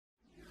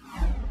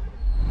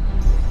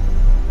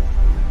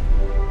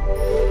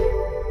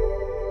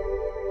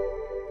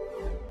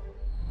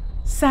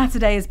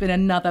Saturday has been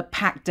another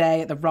packed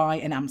day at the RAI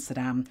in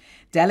Amsterdam.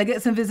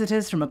 Delegates and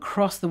visitors from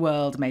across the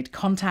world made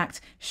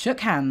contact, shook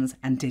hands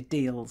and did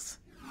deals.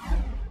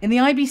 In the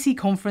IBC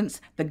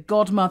conference, the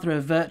godmother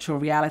of virtual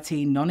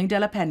reality, Nonny de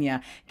la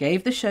Peña,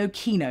 gave the show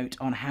keynote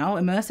on how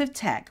immersive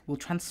tech will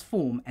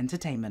transform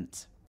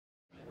entertainment.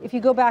 If you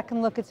go back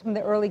and look at some of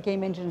the early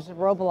game engines,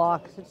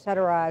 Roblox,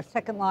 etc.,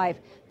 Second Life,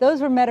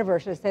 those were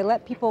metaverses. They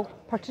let people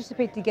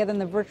participate together in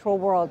the virtual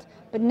world.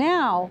 But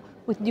now,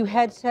 with new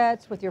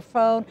headsets, with your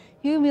phone,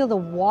 you're going to be able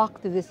to walk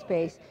through this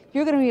space.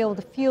 You're going to be able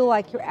to feel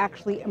like you're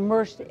actually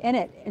immersed in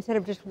it instead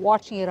of just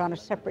watching it on a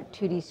separate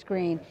 2D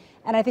screen.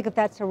 And I think that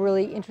that's a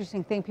really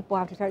interesting thing people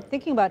have to start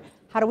thinking about.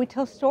 How do we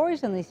tell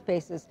stories in these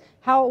spaces?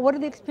 What are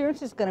the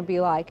experiences going to be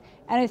like?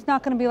 And it's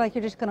not going to be like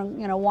you're just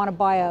going to, want to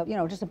buy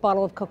just a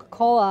bottle of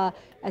Coca-Cola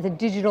as a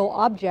digital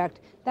object.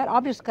 That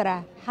object's got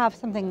to have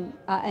something,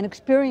 an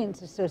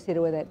experience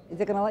associated with it. Is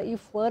it going to let you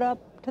float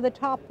up to the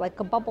top like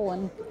a bubble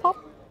and pop?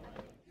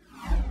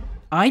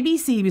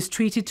 IBC was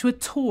treated to a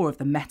tour of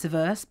the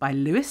metaverse by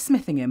Lewis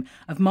Smithingham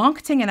of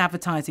marketing and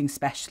advertising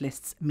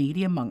specialists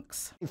Media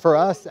Monks. For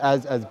us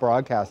as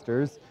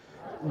broadcasters,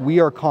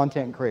 we are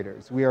content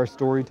creators, we are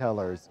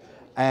storytellers,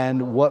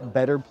 and what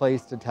better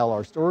place to tell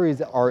our stories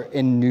are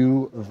in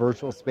new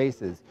virtual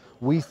spaces.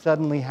 We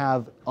suddenly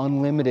have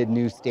unlimited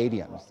new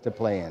stadiums to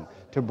play in,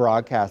 to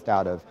broadcast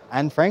out of,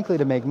 and frankly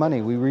to make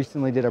money. We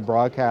recently did a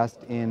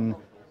broadcast in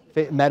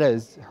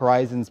Meta's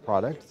Horizons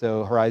product,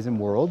 so Horizon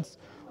Worlds,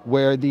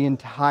 where the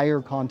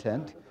entire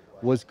content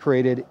was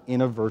created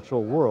in a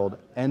virtual world,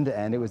 end to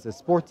end. It was a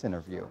sports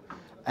interview.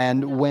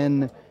 And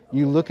when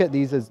you look at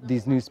these as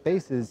these new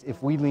spaces,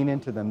 if we lean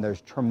into them,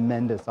 there's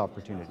tremendous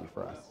opportunity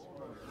for us.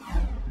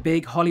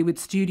 Big Hollywood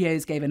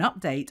studios gave an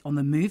update on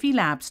the Movie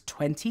Lab's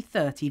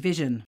 2030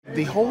 vision.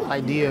 The whole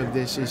idea of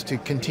this is to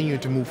continue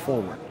to move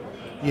forward.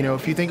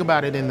 If you think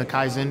about it in the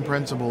Kaizen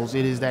principles,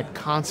 it is that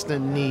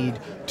constant need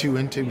to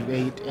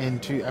innovate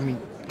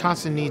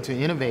constant need to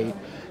innovate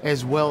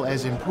as well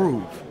as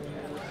improve.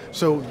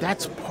 So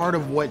that's part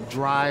of what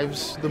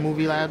drives the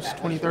Movie Lab's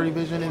 2030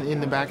 vision in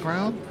the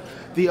background.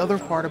 The other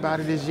part about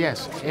it is,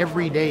 yes,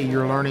 every day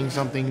you're learning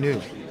something new.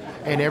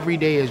 And every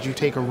day as you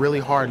take a really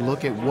hard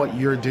look at what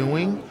you're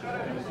doing,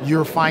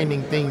 you're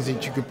finding things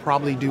that you could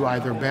probably do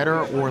either better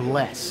or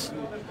less.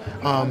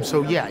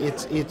 So yeah,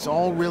 it's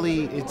all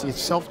really,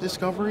 it's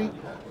self-discovery,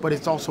 but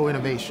it's also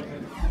innovation.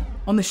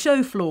 On the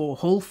show floor,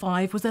 Hall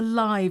 5 was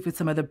alive with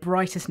some of the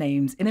brightest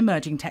names in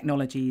emerging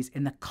technologies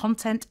in the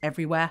Content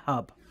Everywhere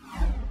hub.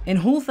 In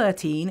Hall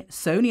 13,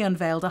 Sony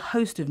unveiled a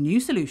host of new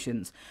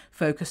solutions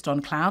focused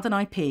on cloud and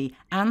IP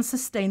and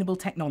sustainable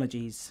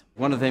technologies.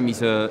 One of them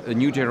is a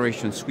new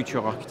generation switcher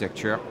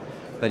architecture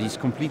that is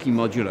completely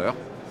modular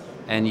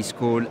and is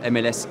called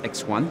MLS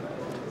X1,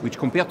 which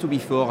compared to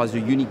before has a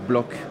unique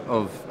block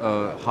of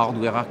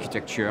hardware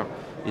architecture.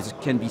 It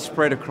can be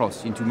spread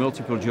across into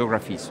multiple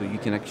geographies, so you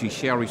can actually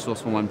share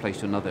resource from one place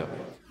to another.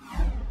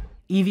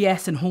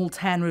 EVS and Hall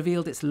 10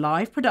 revealed its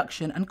live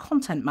production and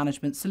content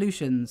management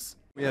solutions.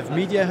 We have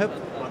Media Hub,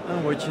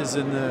 which is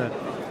a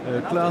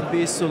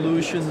cloud-based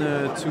solution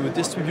to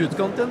distribute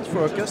content for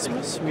our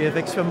customers. We have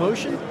Extra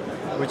Motion,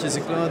 which is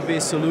a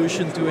cloud-based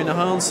solution to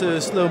enhance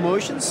slow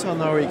motions on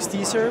our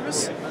XT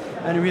service.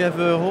 And we have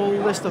a whole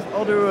list of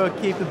other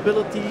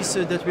capabilities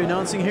that we're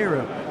announcing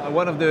here.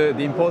 One of the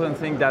important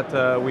things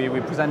that we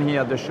present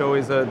here at the show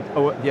is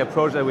the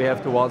approach that we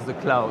have towards the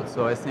cloud.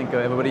 So I think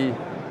everybody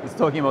is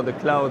talking about the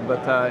cloud, but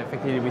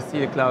effectively we see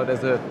the cloud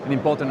as an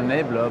important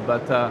enabler,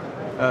 but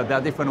there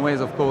are different ways,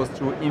 of course,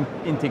 to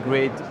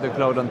integrate the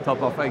cloud on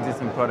top of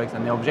existing products.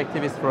 And the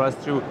objective is for us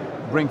to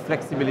bring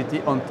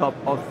flexibility on top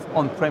of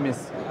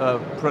on-premise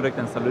product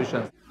and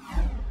solutions.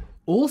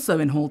 Also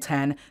in Hall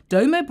 10,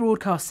 Domo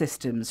Broadcast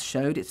Systems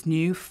showed its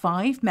new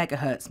 5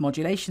 MHz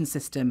modulation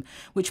system,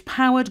 which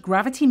powered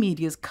Gravity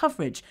Media's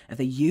coverage of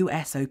the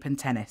US Open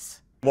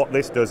tennis. What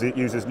this does, it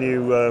uses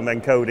new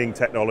encoding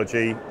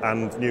technology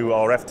and new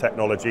RF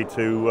technology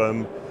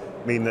to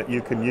mean that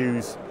you can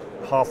use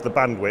half the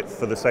bandwidth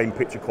for the same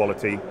picture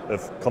quality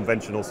of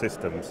conventional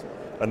systems.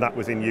 And that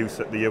was in use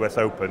at the US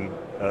Open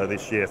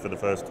this year for the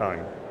first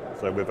time.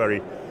 So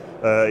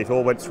it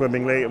all went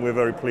swimmingly and we're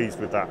very pleased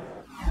with that.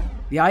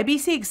 The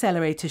IBC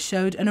Accelerator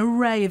showed an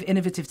array of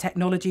innovative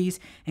technologies,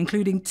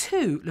 including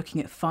 2 looking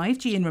at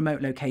 5G in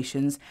remote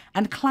locations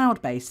and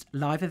cloud-based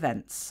live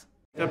events.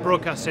 The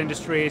broadcast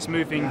industry is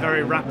moving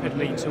very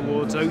rapidly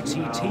towards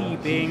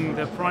OTT being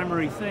the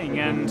primary thing,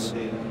 and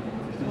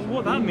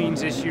what that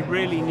means is you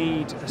really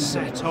need a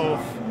set of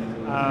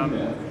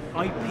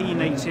IP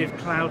native,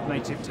 cloud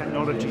native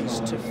technologies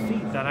to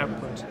feed that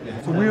output.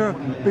 So we're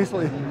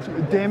basically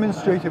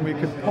demonstrating we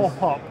can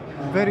pop up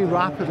very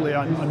rapidly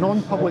a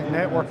non-public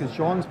network, as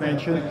John's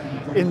mentioned,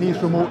 in these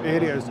remote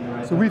areas.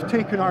 So we've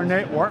taken our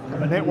network,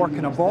 a network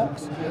in a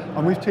box,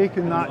 and we've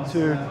taken that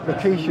to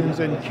locations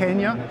in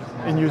Kenya,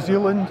 in New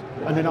Zealand,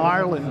 and in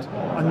Ireland.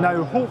 And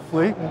now,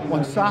 hopefully,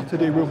 on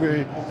Saturday, we'll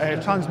be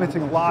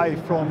transmitting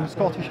live from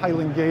Scottish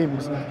Highland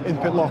Games in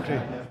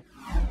Pitlochry.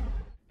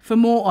 For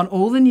more on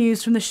all the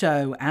news from the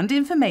show and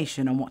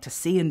information on what to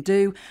see and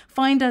do,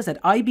 find us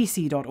at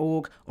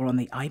ibc.org or on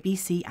the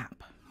IBC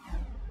app.